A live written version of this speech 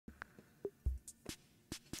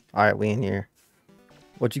All right, we in here.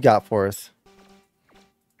 What you got for us?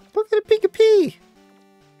 Look at the Pika-Pee.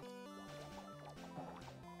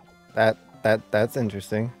 That's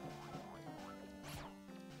interesting.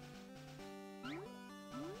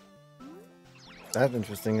 That's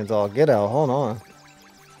interesting as all get out. Hold on.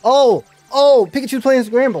 Oh, Pikachu's playing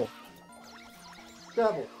Scramble.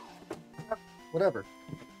 Scrabble. Whatever.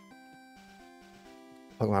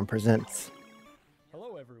 Pokemon Presents.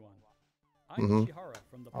 Hello, everyone. I'm Ishihara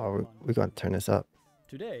from the Pokemon. We're going to turn this up.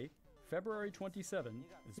 Today, February 27,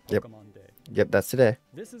 is Yep. Pokemon Day. Yep, that's today.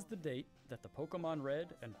 This is the date that the Pokemon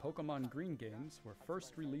Red and Pokemon Green games were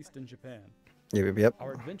first released in Japan. Yep.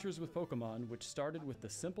 Our adventures with Pokemon, which started with the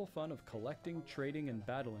simple fun of collecting, trading, and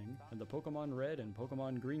battling in the Pokemon Red and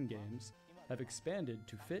Pokemon Green games, have expanded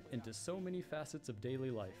to fit into so many facets of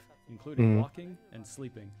daily life, including walking and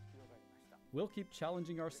sleeping. We'll keep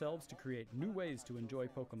challenging ourselves to create new ways to enjoy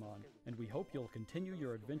Pokemon, and we hope you'll continue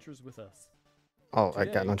your adventures with us. Oh,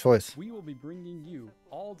 Today, I got no choice. We will be bringing you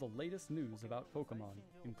all the latest news about Pokemon,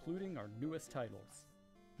 including our newest titles.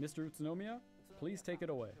 Mr. Utsunomiya, please take it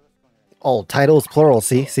away. Oh, titles plural.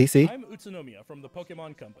 See. I'm Utsunomiya from the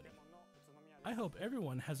Pokemon Company. I hope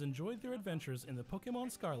everyone has enjoyed their adventures in the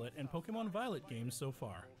Pokemon Scarlet and Pokemon Violet games so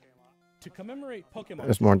far. To commemorate Pokemon,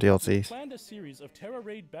 There's more we DLCs. planned a series of Terra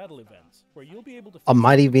Raid battle events where you'll be able to A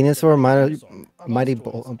mighty Venusaur, Venusaur, mighty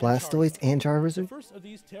Blastoise, Blastoise, and The Charizard. first of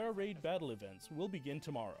these Terra Raid battle events will begin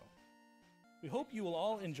tomorrow. We hope you will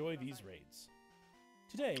all enjoy these raids.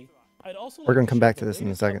 Today, I'd also We're like gonna to come share back to the this in a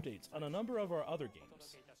latest second. updates on a number of our other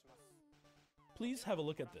games. Please have a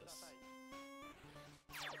look at this.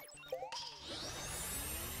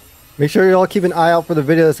 Make sure you all keep an eye out for the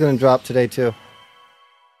video that's going to drop today too.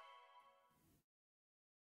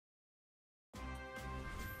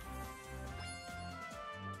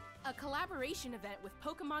 A collaboration event with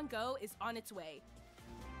Pokemon Go is on its way.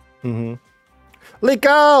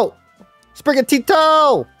 Lico!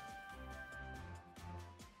 Sprigatito!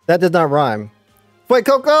 That does not rhyme. Wait,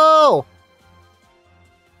 Coco!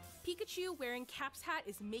 Pikachu wearing Cap's hat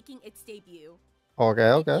is making its debut.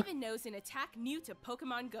 Okay. It even knows an attack new to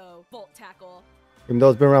Pokemon Go, Volt Tackle. Even though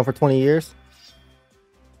it's been around for 20 years.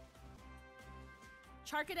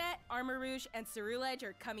 Charcadet, Armor Rouge, and Ceruledge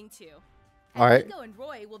are coming too. All right. Nico and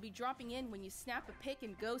Roy will be dropping in when you snap a pick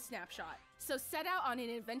and go snapshot. So set out on an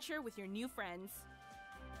adventure with your new friends.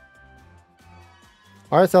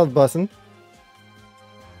 All right, sounds bussin'.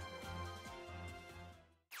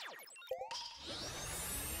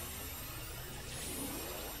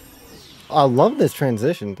 I love this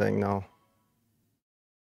transition thing though.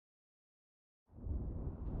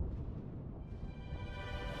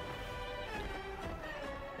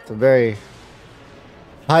 It's a very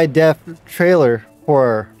high def trailer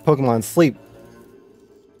for Pokemon Sleep.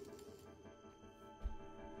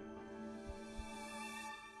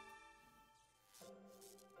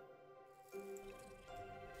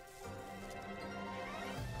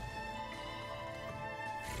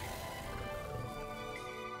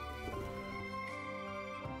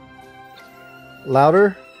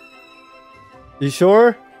 Louder? You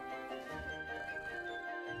sure?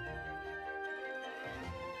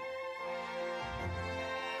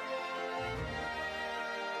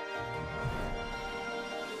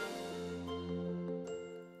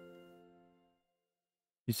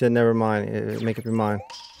 You said never mind. Make up your mind.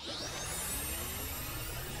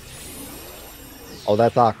 Oh,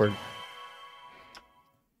 that's awkward.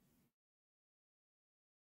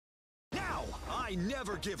 Now, I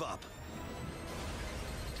never give up.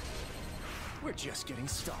 We're just getting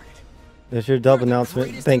started. There's your dub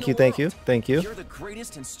announcement. Thank you. You're the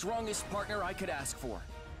greatest and strongest partner I could ask for.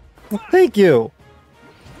 Well, thank you.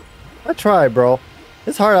 I try, bro.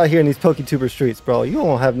 It's hard out here in these PokeTuber streets, bro. You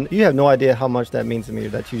have no idea how much that means to me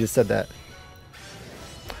that you just said that.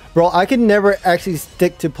 Bro, I could never actually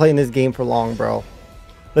stick to playing this game for long, bro.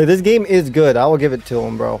 Like, this game is good. I will give it to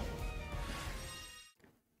him, bro.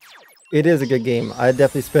 It is a good game. I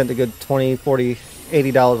definitely spent a good $20, $40,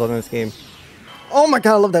 $80 on this game. Oh my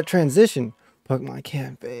god, I love that transition. Pokemon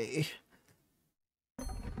Cafe.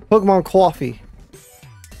 Pokemon Coffee.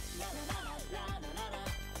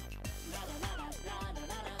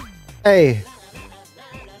 Hey.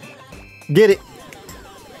 Get it.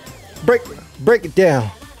 Break it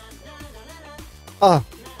down.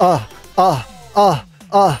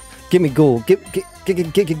 Give me gold. Give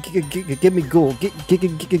me gold.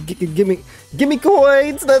 Give me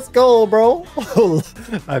coins. Let's go, bro.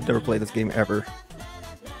 I've never played this game ever.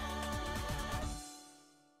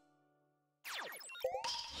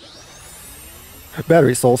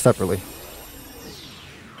 Battery sold separately.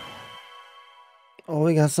 Oh,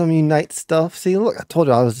 we got some Unite stuff. See, look, I told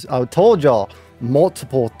you I told y'all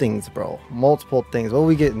multiple things, bro. Multiple things. What are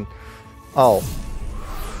we getting? Oh.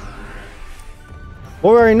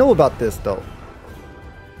 Well, we already know about this though.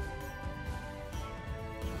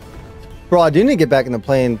 Bro, I do need to get back into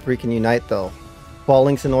playing freaking Unite though. Ball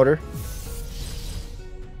links in order.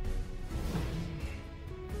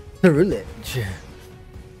 The roulette.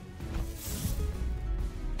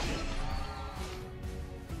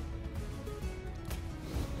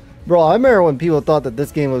 Bro, I remember when people thought that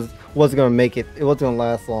this game wasn't gonna make it. It wasn't gonna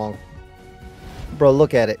last long. Bro,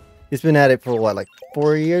 look at it. It's been at it for what, like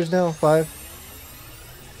 4 years now? 5?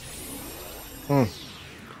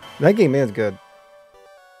 That game is good.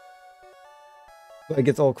 It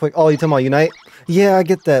gets all quick. Oh, you talking about Unite? Yeah, I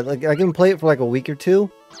get that. Like, I can play it for like a week or two,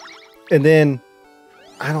 and then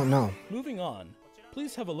I don't know. Moving on,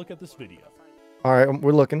 please have a look at this video. All right,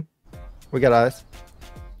 we're looking. We got eyes.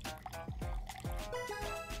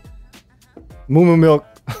 Moo Moo Milk.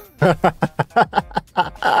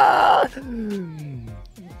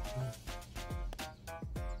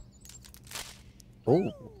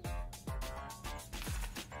 Oh.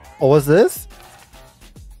 Oh, what's this?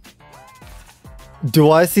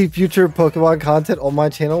 Do I see future Pokemon content on my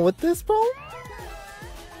channel with this, bro?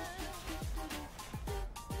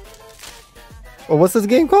 Or what's this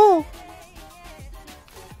game called?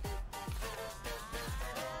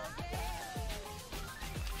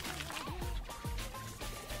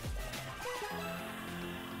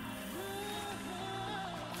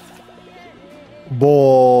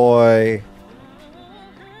 Boy.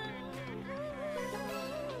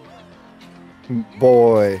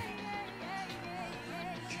 Boy.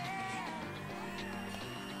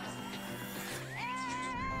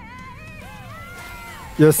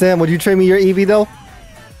 Yo, Sam, would you trade me your Eevee though?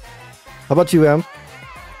 How about you, Em?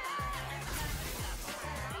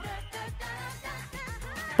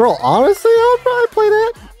 Bro, honestly, I'll probably play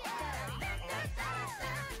that.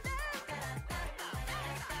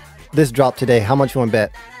 This dropped today. How much you want to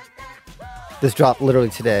bet? This dropped literally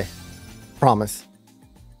today. Promise.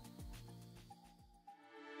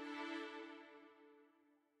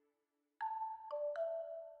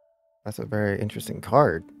 That's a very interesting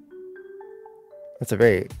card. That's a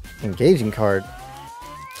very engaging card.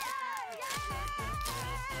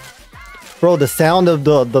 Bro, the sound of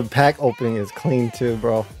the pack opening is clean too,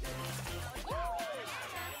 bro.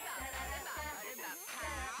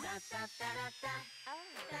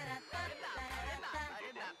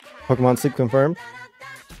 Pokemon Sleep confirmed.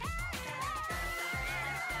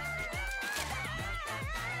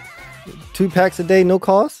 Two packs a day, no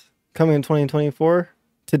cost. Coming in 2024.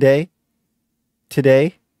 Today.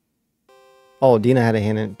 Oh, Dina had a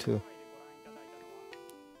hand in it too.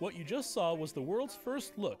 What you just saw was the world's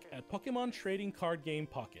first look at Pokemon trading card game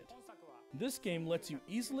Pocket. This game lets you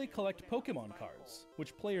easily collect Pokemon cards,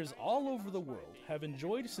 which players all over the world have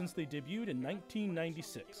enjoyed since they debuted in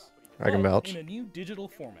 1996. I can vouch. In a new digital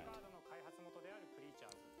format.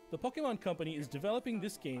 The Pokémon Company is developing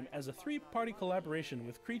this game as a three-party collaboration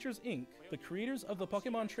with Creatures Inc., the creators of the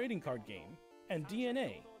Pokemon trading card game, and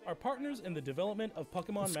DNA, are partners in the development of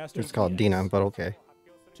Pokemon Masters. It's called Dina, but okay.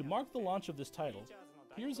 To mark the launch of this title,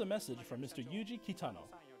 here's a message from Mr. Yuji Kitano,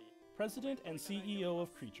 President and CEO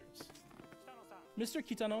of Creatures. Mr.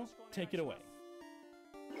 Kitano, take it away.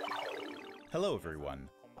 Hello everyone,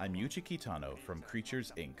 I'm Yuji Kitano from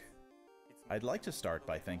Creatures Inc. I'd like to start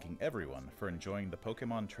by thanking everyone for enjoying the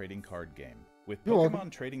Pokemon trading card game. With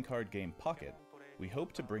Pokemon Trading Card Game Pocket, we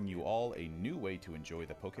hope to bring you all a new way to enjoy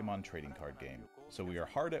the Pokemon trading card game, so we are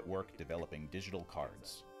hard at work developing digital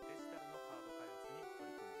cards.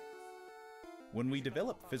 When we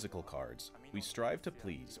develop physical cards, we strive to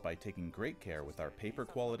please by taking great care with our paper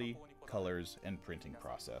quality, colors, and printing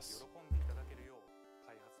process.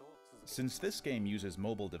 Since this game uses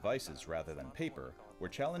mobile devices rather than paper, we're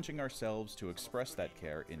challenging ourselves to express that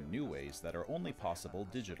care in new ways that are only possible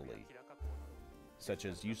digitally, such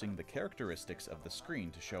as using the characteristics of the screen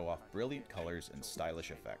to show off brilliant colors and stylish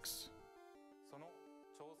effects.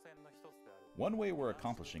 One way we're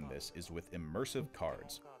accomplishing this is with immersive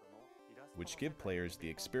cards, which give players the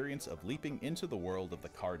experience of leaping into the world of the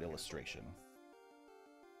card illustration.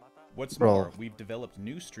 What's more, we've developed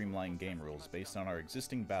new streamlined game rules based on our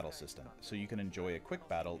existing battle system, so you can enjoy a quick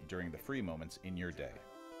battle during the free moments in your day.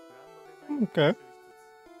 Okay.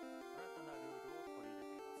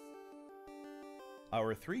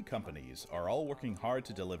 Our three companies are all working hard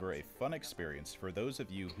to deliver a fun experience for those of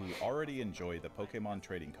you who already enjoy the Pokemon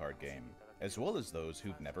trading card game, as well as those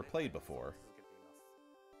who've never played before.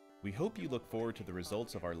 We hope you look forward to the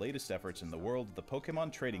results of our latest efforts in the world of the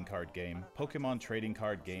Pokemon trading card game, Pokemon Trading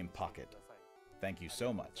Card Game Pocket. Thank you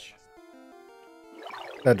so much.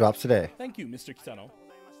 That drops today. Thank you, Mr. Kitano.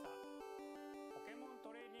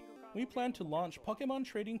 We plan to launch Pokemon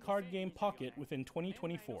Trading Card Game Pocket within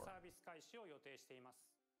 2024.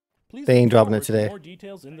 Please They ain't look dropping it forward to today. more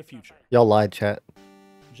details in the future. Y'all lied, chat.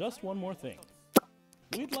 Just one more thing.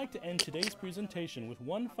 We'd like to end today's presentation with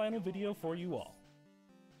one final video for you all.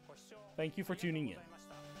 Thank you for tuning in.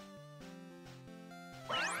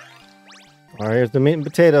 All right, here's the meat and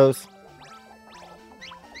potatoes.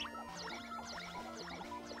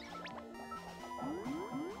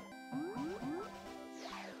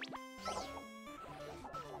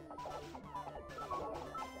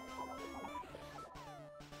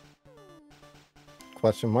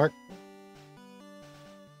 Question mark.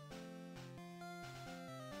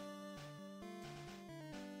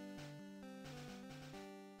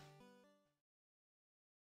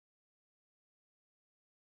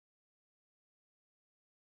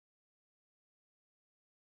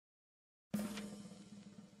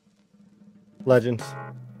 Legends.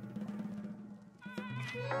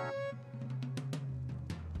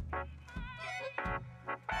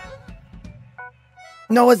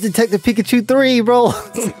 No, it's Detective Pikachu 3, bro.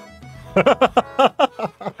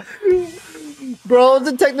 Bro,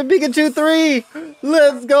 it's Detective Pikachu 3.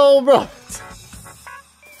 Let's go, bro.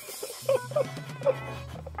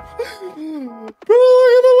 Bro,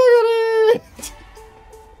 look at it.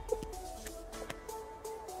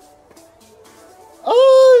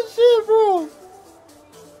 Oh, shit, bro.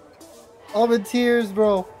 I'm in tears,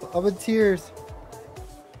 bro. I'm in tears.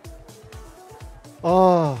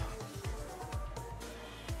 Oh.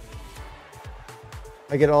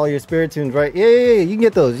 I get all your spirit tunes, right? Yeah, you can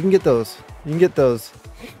get those. You can get those. You can get those.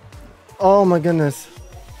 Oh my goodness.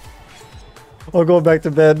 I'll go back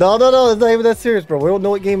to bed. No, it's not even that serious, bro. We don't know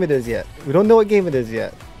what game it is yet. We don't know what game it is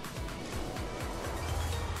yet.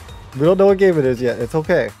 We don't know what game it is yet. It's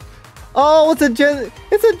okay. Oh, it's a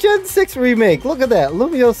Gen 6 remake. Look at that.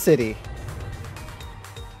 Lumio City.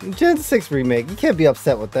 Gen 6 remake. You can't be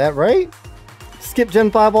upset with that, right? Skip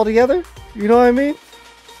Gen 5 altogether? You know what I mean?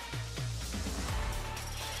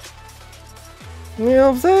 You know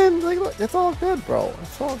what I'm saying? Like, look, it's all good, bro.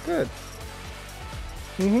 It's all good.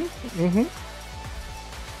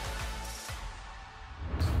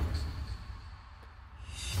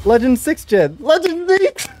 Legend 6 Gen. Legend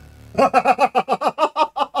 6!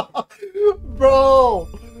 Bro!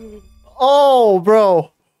 Oh,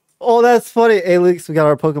 bro. Oh, that's funny. Hey, Leaks, we got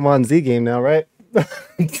our Pokemon Z game now, right?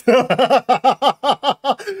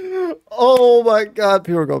 Oh my god,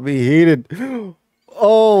 people are gonna be heated.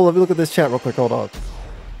 Oh, let me look at this chat real quick. Hold on.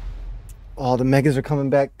 Oh, the megas are coming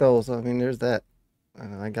back though. So I mean, there's that.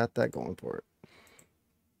 I got that going for it.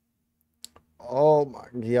 Oh my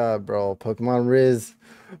god, bro. Pokemon Riz.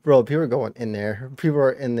 Bro, people are going in there. People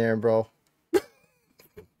are in there, bro.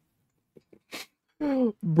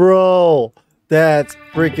 Bro, that's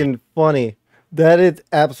freaking funny. That is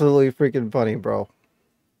absolutely freaking funny, bro.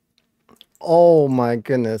 Oh my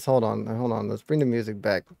goodness. Hold on. Let's bring the music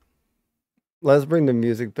back. Let's bring the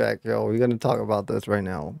music back, yo. We're gonna talk about this right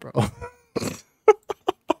now, bro.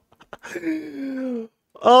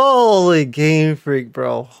 Holy Game Freak,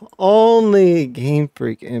 bro. Only Game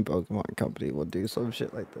Freak and Pokemon Company will do some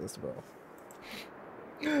shit like this, bro.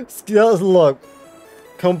 Skills, look.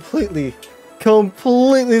 Completely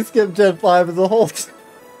skip Gen 5 as a whole.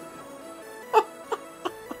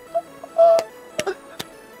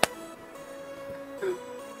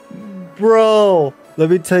 Bro,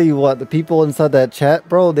 let me tell you what, the people inside that chat,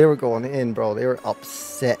 bro, they were going in, bro. They were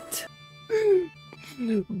upset.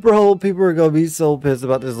 Bro, people are gonna be so pissed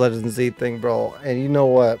about this Legend Z thing, bro. And you know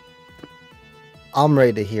what? I'm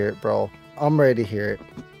ready to hear it, bro. I'm ready to hear it.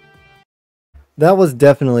 That was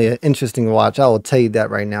definitely an interesting watch. I will tell you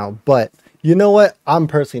that right now. But you know what? I'm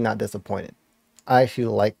personally not disappointed. I actually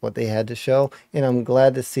like what they had to show. And I'm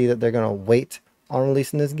glad to see that they're gonna wait on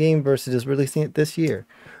releasing this game versus just releasing it this year.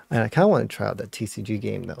 And I kind of want to try out that TCG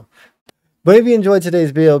game though. But if you enjoyed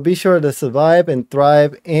today's video, be sure to survive and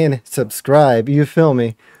thrive and subscribe. You feel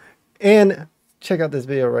me? And check out this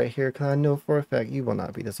video right here because I know for a fact you will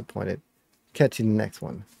not be disappointed. Catch you in the next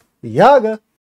one. Yaga!